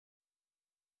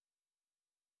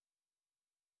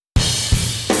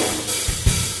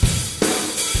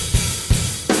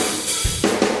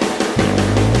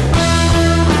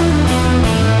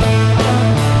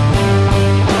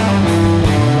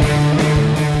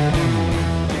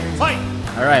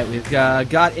right, we've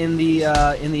got in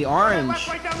the orange.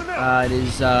 It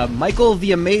is Michael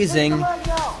the Amazing.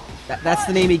 That's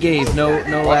the name he gave. No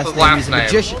last name. He's a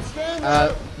magician.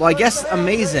 Well, I guess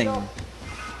Amazing.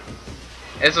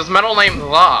 Is his middle name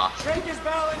La?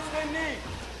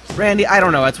 Randy, I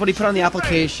don't know. That's what he put on the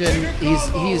application.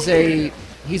 He's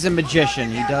a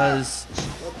magician. He does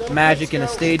magic in a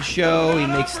stage show. He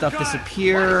makes stuff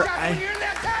disappear.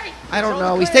 I don't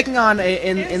know. He's taking on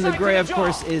in the gray, of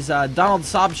course, is Donald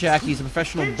Sobchak. He's a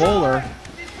professional bowler.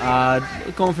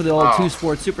 Going for the old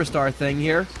two-sport superstar thing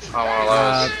here.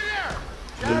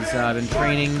 He's been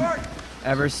training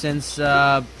ever since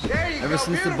the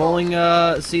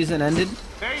bowling season ended.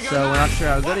 So we're not sure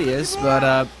how good he is,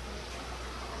 but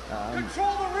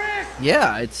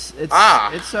yeah, it's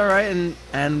all right.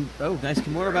 And oh, nice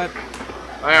Kimura about.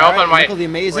 I open my Michael the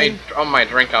Amazing. My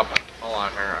drink up. Hold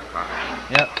on here.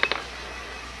 Yep.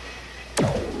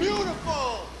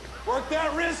 Beautiful. Work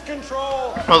that wrist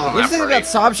control. The thing about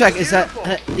Sobchak is that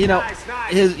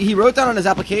he wrote down on his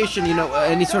application,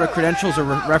 any sort of credentials or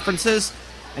references,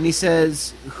 and he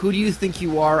says, "Who do you think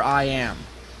you are? I am."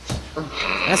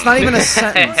 That's not even a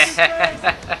sentence.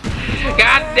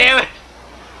 God damn it!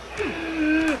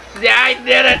 Yeah, I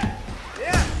did it.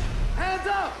 Yeah. Hands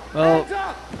up. Well, Hands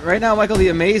up. right now Michael the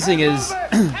Amazing is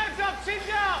Hands up, sit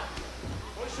down.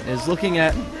 looking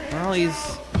at. Well,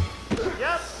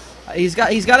 he's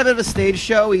got a bit of a stage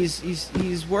show.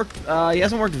 He's worked. He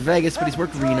hasn't worked Vegas, but he's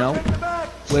worked Reno,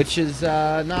 which is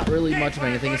not really much of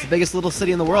anything. It's the biggest little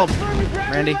city in the world.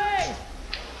 Randy.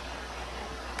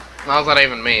 What does that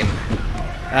even mean?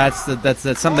 That's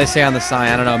something they say on the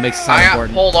sign. I don't know. It makes it sound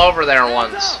important. I got pulled over there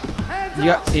once. You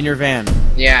got in your van.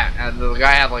 Yeah, and the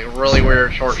guy had like really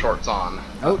weird shorts on.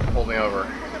 Oh. Pulled me over.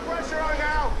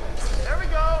 There we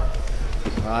go.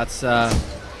 Well, that's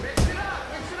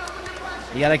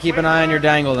you gotta keep an eye on your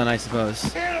dangle, then I suppose.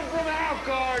 Hit him from out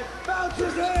guard. Bounce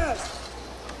his ass.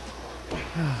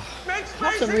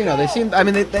 Hops and Reno, they seem. I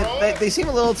mean, they seem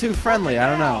a little too friendly. I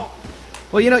don't know.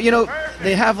 Well, you know,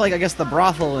 they have like I guess the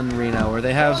brothel in Reno, or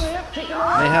they have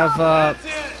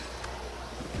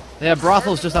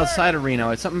brothels just outside of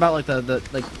Reno. It's something about like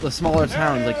the smaller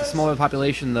towns, like the smaller the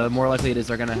population, the more likely it is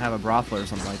they're gonna have a brothel or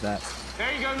something like that. There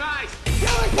you go, nice.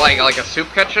 Like a soup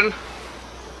kitchen?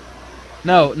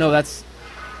 No,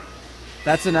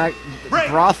 that's an act.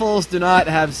 Brothels do not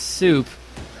have soup.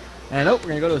 And we're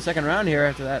gonna go to a second round here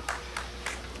after that.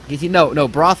 No,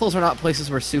 brothels are not places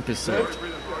where soup is served.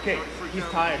 Okay, he's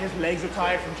tired. His legs are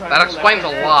tired from trying That explains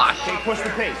a lot. Okay, push the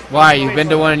pace. Why? You've been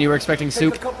to one and you were expecting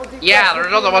soup? Yeah,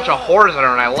 there's just a bunch of whores there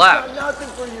and I left. Nothing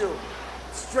for you.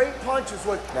 Straight punch is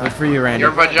what. Good for you, Randy.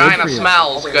 Your vagina Good for you.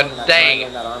 smells. Good day.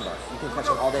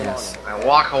 Yes. I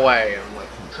walk away. I'm like,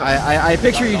 I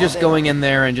picture you just going in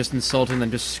there and just insulting them,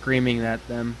 just screaming at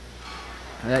them.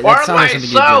 where's sounds my like something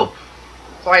you do. soup?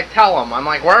 So I tell them, I'm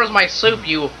like, where's my soup,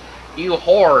 you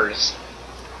whores?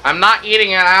 I'm not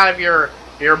eating it out of your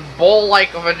bowl-like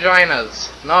vaginas.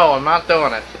 No, I'm not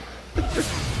doing it.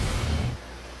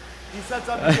 He said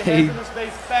something to him in his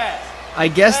face fast. I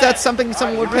guess that's something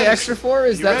someone would pay extra for?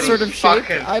 Is that sort of shape?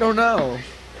 Fucking- I don't know.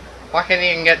 Fucking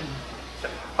you can get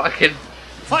fucking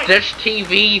Dish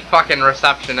TV fucking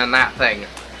reception in that thing.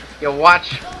 You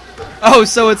watch. Oh,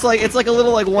 so it's like a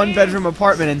little like one-bedroom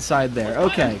apartment inside there.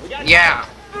 Okay. Yeah.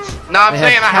 No, I'm They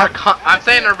saying have I'm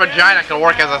saying her vagina could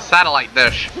work as a satellite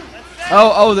dish.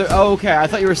 Oh, okay. I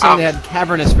thought you were saying they had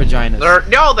cavernous vaginas.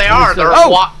 They are. They're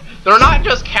they're not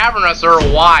just cavernous. They're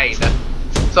wide.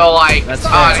 So like, That's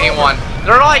fair. anyone.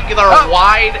 They're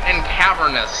wide and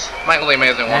cavernous. Michael the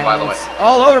Amazing one, by the way. It's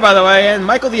all over, by the way, and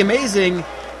Michael the Amazing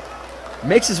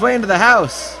makes his way into the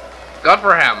house. Good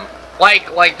for him.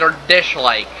 Like they're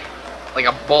dish-like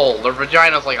a bowl. Their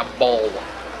vagina's like a bowl.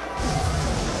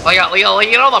 Like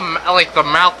the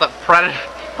mouth that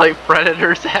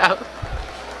predators have.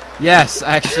 Yes,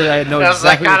 actually, I know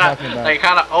exactly what you're talking about. They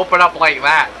kind of open up like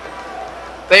that.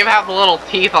 They have the little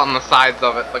teeth on the sides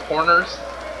of it, the corners.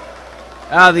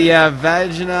 Ah, the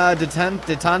vagina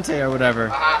detente or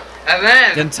whatever. And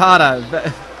then Dentata.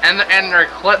 and their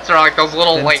clits are like those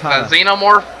little like the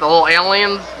xenomorph, the little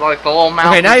aliens, like the little mouth.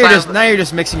 Okay, now you're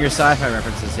just mixing your sci-fi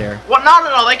references here. Well,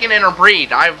 no, they can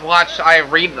interbreed. I'm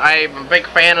a big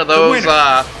fan of those.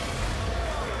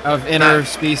 Of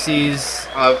interspecies.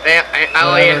 Of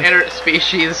alien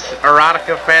interspecies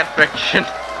erotica fanfiction.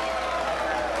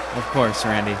 Of course,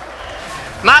 Randy.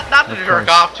 Not to jerk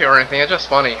off to or anything. It's just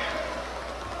funny.